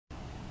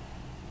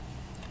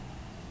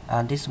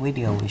This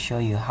video will show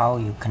you how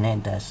you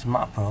connect the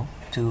SmartProbe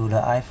to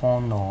the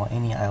iPhone or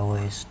any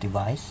iOS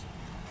device.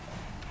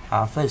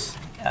 First,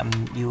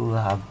 you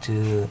have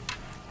to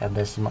have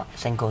the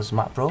SENKO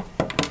Smart Probe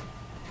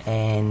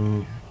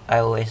and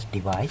iOS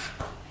device,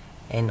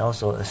 and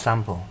also a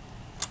sample.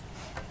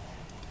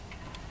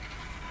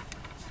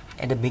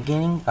 At the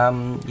beginning,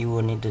 you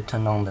will need to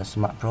turn on the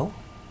SmartProbe.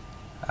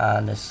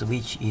 The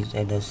switch is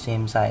at the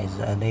same size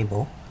as a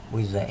label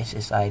with the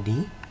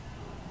SSID.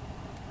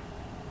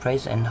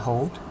 Press and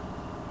hold.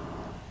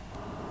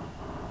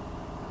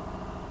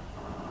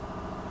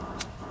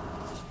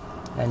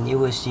 And you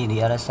will see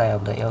the other side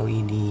of the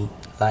LED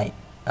light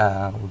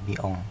will be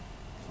on.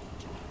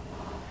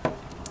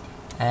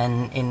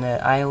 And in the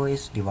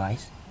iOS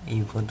device,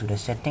 you go to the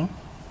setting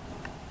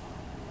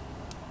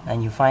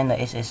and you find the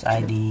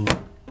SSID,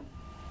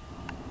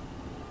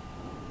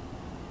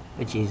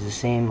 which is the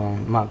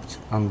same marked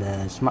on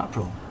the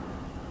SmartProbe.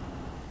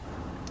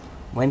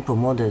 When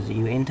promoted,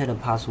 you enter the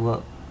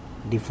password,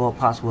 default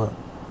password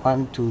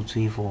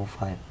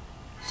 123456778.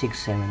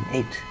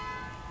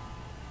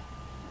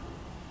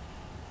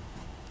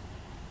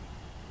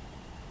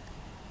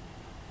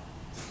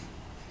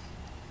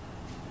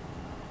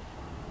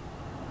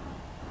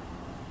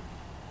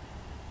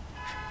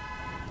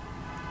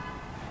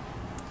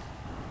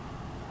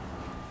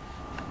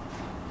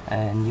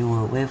 And you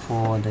will wait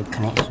for the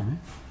connection.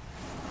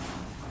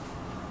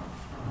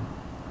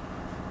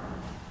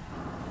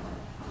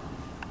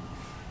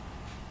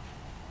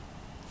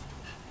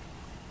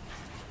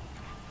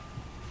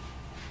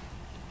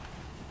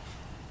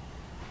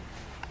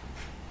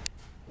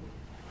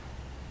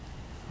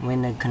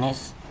 When the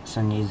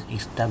connection is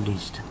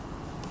established,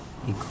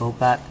 you go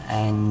back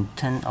and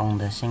turn on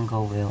the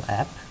SENKO Wheel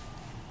app.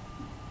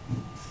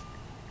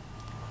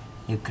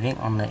 You click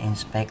on the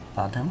inspect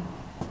button.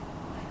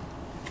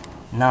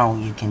 Now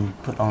you can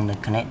put on the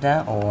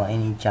connector or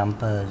any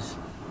jumpers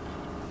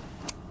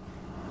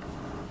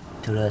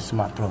to the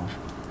SmartProbe.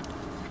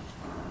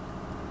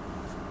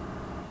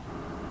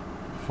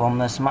 From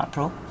the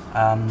SmartProbe,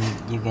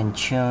 you can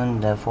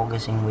tune the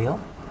focusing wheel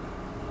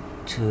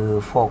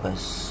to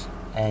focus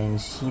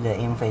and see the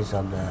interface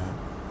of the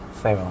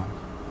ferrule.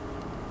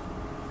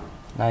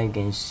 Now you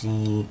can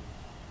see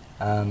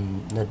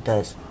the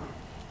dust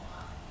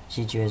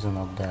situation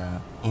of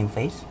the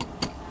interface.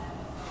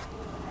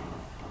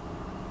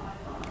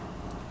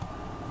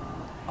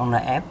 On the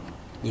app,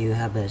 you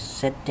have a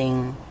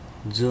setting,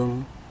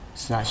 zoom,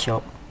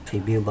 snapshot,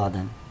 preview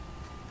button.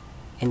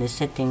 In the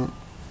setting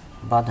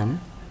button,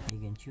 you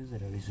can choose the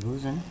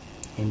resolution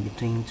in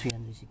between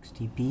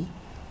 360p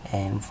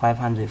and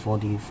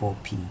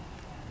 544p.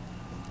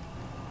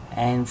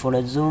 And for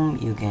the zoom,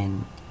 you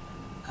can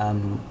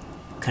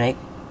click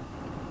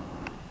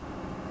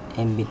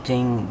in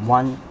between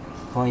 1.0,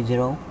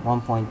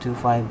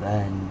 1.25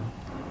 and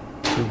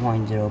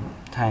 2.0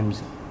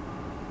 times.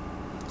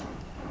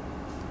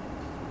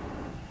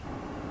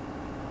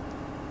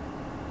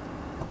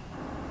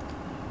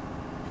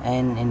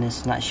 And in the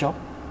snapshot,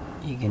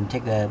 you can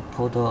take a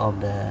photo of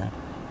the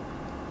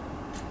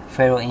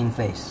ferrule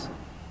interface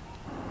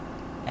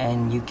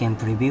and you can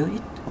preview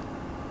it.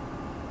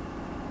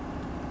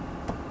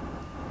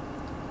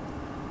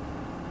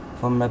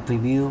 From the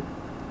preview,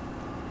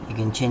 you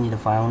can change the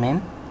file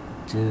name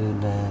to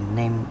the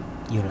name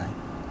you like.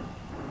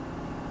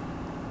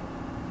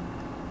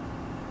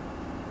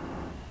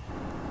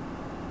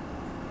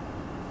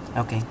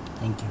 Okay,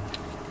 thank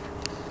you.